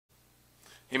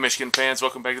Hey Michigan fans,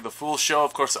 welcome back to the Fool Show.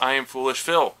 Of course, I am Foolish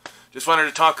Phil. Just wanted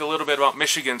to talk a little bit about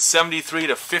Michigan's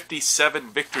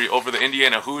 73-57 victory over the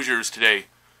Indiana Hoosiers today.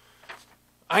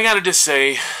 I gotta just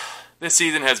say, this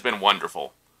season has been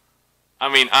wonderful. I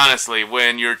mean, honestly,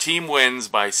 when your team wins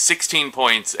by 16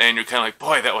 points and you're kind of like,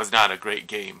 boy, that was not a great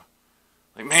game.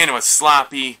 Like, man, it was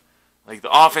sloppy. Like, the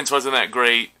offense wasn't that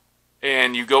great.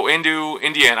 And you go into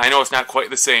Indiana. I know it's not quite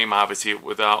the same, obviously,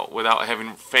 without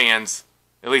having fans,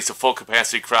 at least a full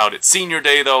capacity crowd. It's senior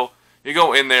day, though. You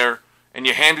go in there and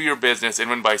you handle your business and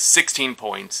win by 16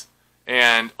 points.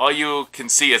 And all you can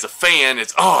see as a fan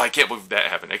is, oh, I can't believe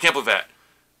that happened. I can't believe that.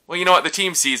 Well, you know what? The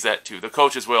team sees that too. The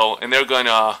coaches will, and they're going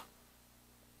to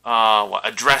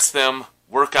address them,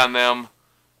 work on them,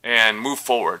 and move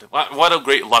forward. What a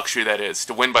great luxury that is,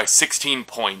 to win by 16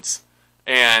 points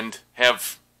and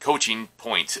have coaching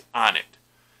points on it.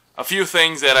 A few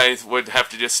things that I would have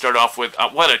to just start off with.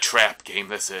 What a trap game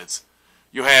this is.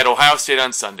 You had Ohio State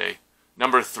on Sunday,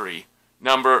 number 4.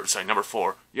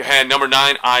 You had number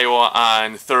 9 Iowa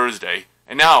on Thursday.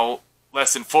 And now,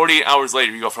 less than 48 hours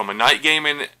later, you go from a night game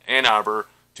in Ann Arbor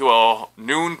to a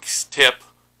noon tip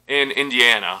in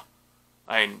Indiana.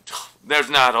 There's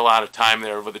not a lot of time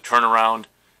there with the turnaround.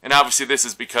 And obviously this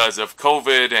is because of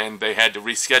COVID and they had to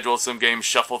reschedule some games,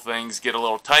 shuffle things, get a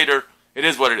little tighter. It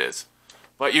is what it is.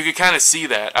 But you could kind of see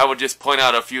that. I would just point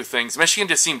out a few things. Michigan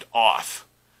just seemed off.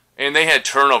 And they had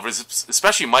turnovers,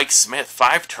 especially Mike Smith.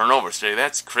 5 turnovers today.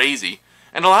 That's crazy.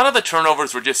 And a lot of the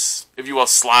turnovers were just, if you will,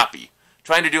 sloppy.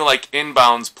 Trying to do like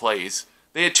inbounds plays.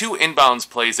 They had 2 inbounds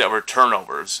plays that were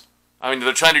turnovers. I mean,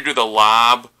 they're trying to do the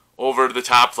lob over the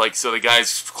top, like so the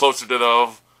guy's closer to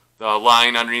the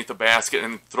line underneath the basket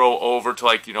and throw over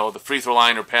to the free throw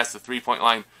line or past the 3-point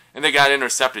line. And they got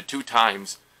intercepted 2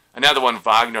 times. Another one,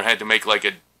 Wagner had to make like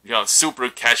a super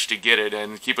catch to get it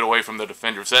and keep it away from the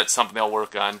defender. So that's something they'll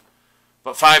work on.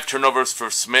 But 5 turnovers for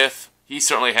Smith. He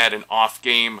certainly had an off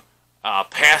game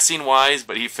passing-wise,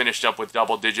 but he finished up with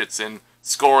double digits in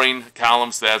scoring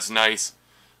columns. So that's nice.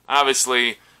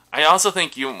 Obviously, I also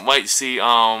think you might see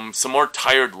some more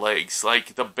tired legs,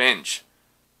 like the bench.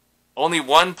 Only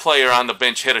one player on the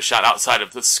bench hit a shot outside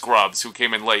of the scrubs who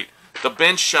came in late. The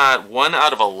bench shot 1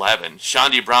 out of 11.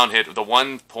 Shondy Brown hit the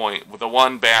 1 point with the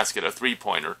 1 basket, a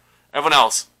 3-pointer. Everyone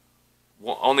else,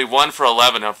 only 1 for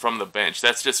 11 from the bench.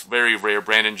 That's just very rare.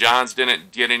 Brandon Johns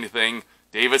didn't get anything.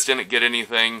 Davis didn't get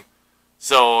anything.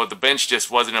 So the bench just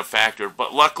wasn't a factor.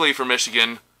 But luckily for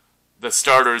Michigan, the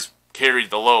starters carried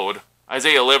the load.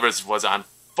 Isaiah Livers was on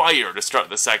fire to start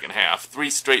the second half. 3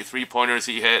 straight 3-pointers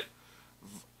he hit.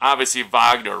 Obviously,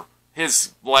 Wagner,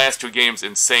 his last 2 games,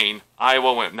 insane.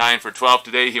 Iowa went 9 for 12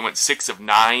 today. He went 6 of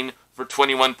 9 for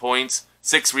 21 points,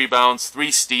 6 rebounds, 3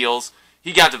 steals.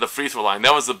 He got to the free throw line.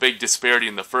 That was the big disparity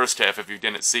in the first half if you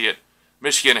didn't see it.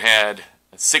 Michigan had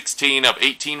 16 of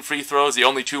 18 free throws. The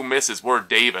only 2 misses were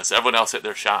Davis. Everyone else hit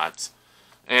their shots.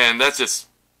 And that's just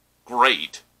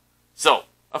great. So,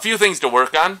 a few things to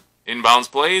work on. Inbounds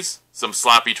plays, some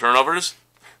sloppy turnovers.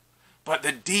 But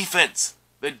the defense,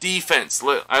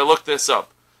 I looked this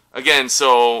up. Again,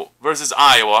 so versus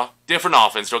Iowa, different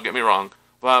offense, don't get me wrong.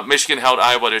 But Michigan held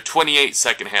Iowa to 28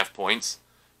 second half points.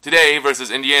 Today,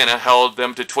 versus Indiana, held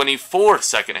them to 24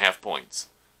 second half points.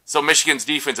 So Michigan's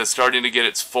defense is starting to get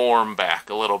its form back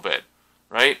a little bit,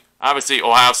 right? Obviously,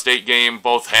 Ohio State game,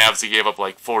 both halves, they gave up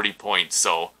like 40 points.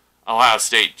 So Ohio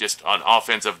State just an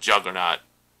offensive juggernaut.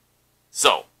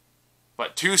 So,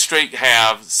 but 2 straight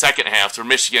second halves where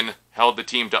Michigan held the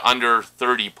team to under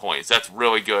 30 points. That's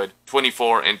really good.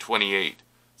 24 and 28.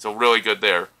 So really good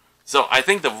there. So I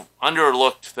think the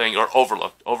overlooked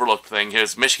thing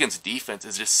is Michigan's defense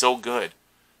is just so good.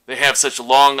 They have such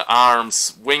long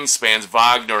arms, wingspans,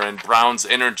 Wagner and Brown's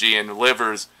energy and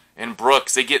Livers and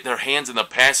Brooks. They get their hands in the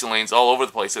passing lanes all over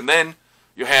the place. And then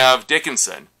you have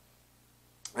Dickinson.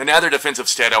 Another defensive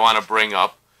stat I want to bring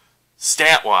up,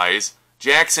 stat-wise,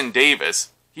 Jackson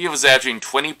Davis, he was averaging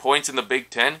 20 points in the Big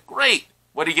Ten. Great.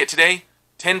 What did he get today?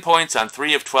 10 points on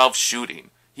 3 of 12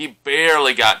 shooting. He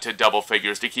barely got to double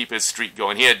figures to keep his streak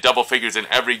going. He had double figures in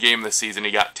every game this season.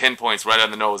 He got 10 points right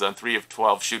on the nose on 3 of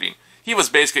 12 shooting. He was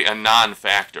basically a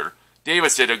non-factor.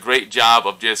 Davis did a great job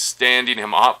of just standing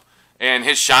him up, and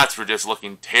his shots were just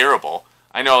looking terrible.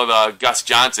 I know Gus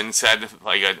Johnson said,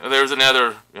 there's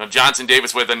another, Johnson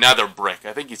Davis with another brick.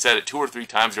 I think he said it 2 or 3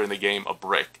 times during the game, a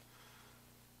brick.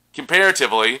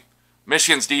 Comparatively,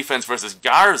 Michigan's defense versus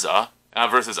Garza,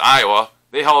 versus Iowa,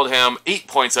 they held him 8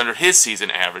 points under his season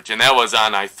average, and that was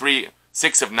on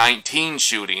 6 of 19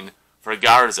 shooting for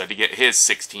Garza to get his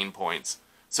 16 points.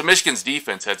 So Michigan's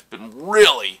defense has been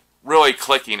really, really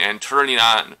clicking and turning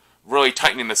on, really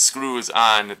tightening the screws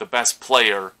on the best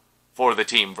player for the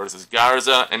team versus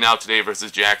Garza, and now today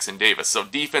versus Jackson Davis. So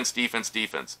defense, defense,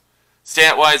 defense.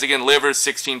 Stat-wise, again, Livers,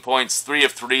 16 points, 3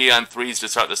 of 3 on threes to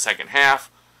start the second half.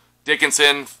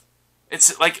 Dickinson,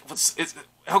 it's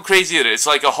how crazy it is. It's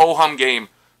like a ho-hum game,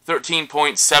 13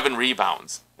 points, 7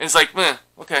 rebounds. And it's like, meh,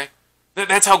 okay.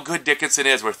 That's how good Dickinson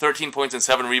is, where 13 points and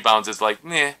 7 rebounds is like,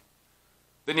 meh.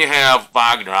 Then you have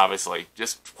Wagner, obviously.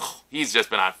 He's just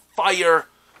been on fire.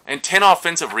 And 10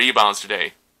 offensive rebounds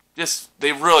today.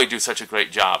 They really do such a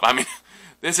great job. I mean,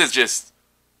 this is just,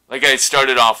 like I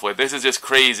started off with, this is just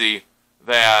crazy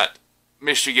that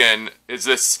Michigan is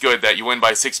this good that you win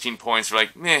by 16 points. You're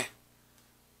like, meh.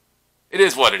 It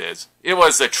is what it is. It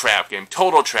was a trap game,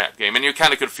 total trap game. And you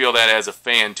kind of could feel that as a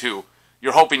fan, too.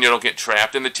 You're hoping you don't get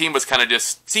trapped. And the team was kind of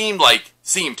just seemed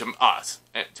to us,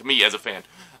 to me as a fan,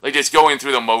 like just going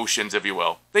through the motions, if you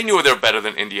will. They knew they were better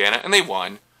than Indiana, and they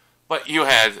won. But you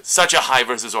had such a high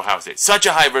versus Ohio State, such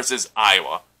a high versus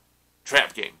Iowa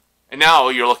trap game. And now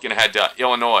you're looking ahead to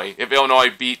Illinois. If Illinois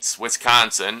beats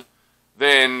Wisconsin,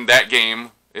 then that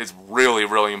game is really,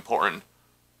 really important.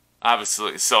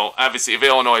 Obviously, if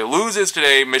Illinois loses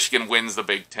today, Michigan wins the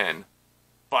Big Ten.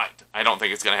 But I don't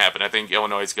think it's going to happen. I think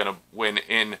Illinois is going to win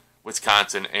in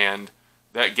Wisconsin, and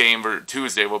that game for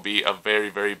Tuesday will be a very,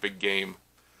 very big game.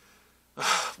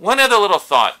 One other little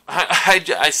thought.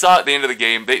 I saw at the end of the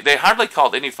game, they hardly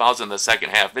called any fouls in the second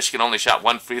half. Michigan only shot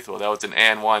 1 free throw. That was an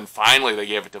and one. Finally, they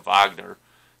gave it to Wagner.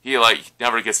 He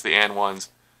never gets the and ones,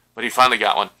 but he finally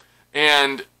got one.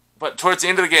 But towards the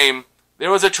end of the game,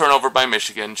 there was a turnover by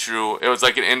Michigan. True, it was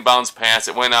like an inbounds pass.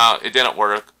 It went out. It didn't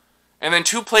work. And then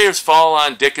 2 players fall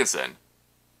on Dickinson.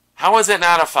 How is that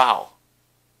not a foul?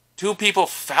 2 people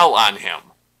fell on him.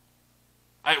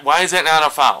 Why is that not a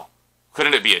foul?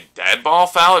 Couldn't it be a dead ball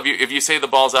foul? If you say the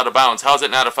ball's out of bounds, how is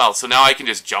it not a foul? So now I can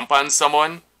just jump on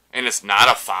someone and it's not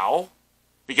a foul?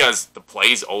 Because the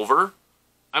play's over?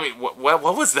 I mean, what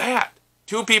was that?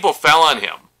 2 people fell on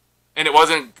him and it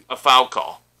wasn't a foul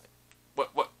call.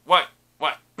 What?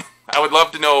 I would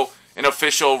love to know an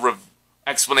official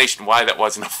explanation why that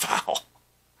wasn't a foul.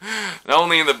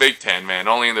 Only in the Big Ten, man.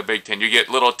 Only in the Big Ten. You get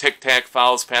little tic-tac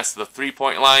fouls past the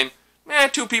 3-point line. Man,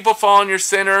 2 people fall on your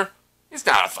center. It's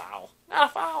not a foul. Not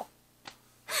a foul.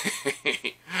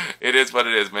 It is what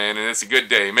it is, man, and it's a good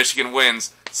day. Michigan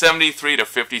wins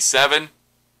 73-57.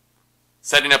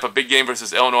 Setting up a big game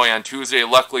versus Illinois on Tuesday.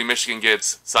 Luckily, Michigan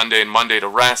gets Sunday and Monday to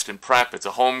rest and prep. It's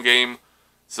a home game,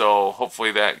 so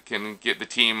hopefully that can get the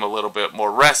team a little bit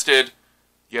more rested,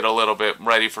 get a little bit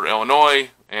ready for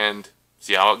Illinois, and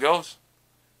see how it goes.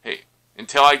 Hey,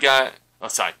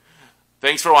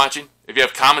 thanks for watching. If you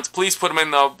have comments, please put them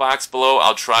in the box below.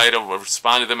 I'll try to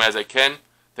respond to them as I can.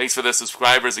 Thanks for the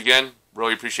subscribers again.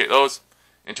 Really appreciate those.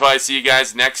 Until I see you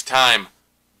guys next time,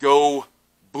 go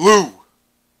Blue!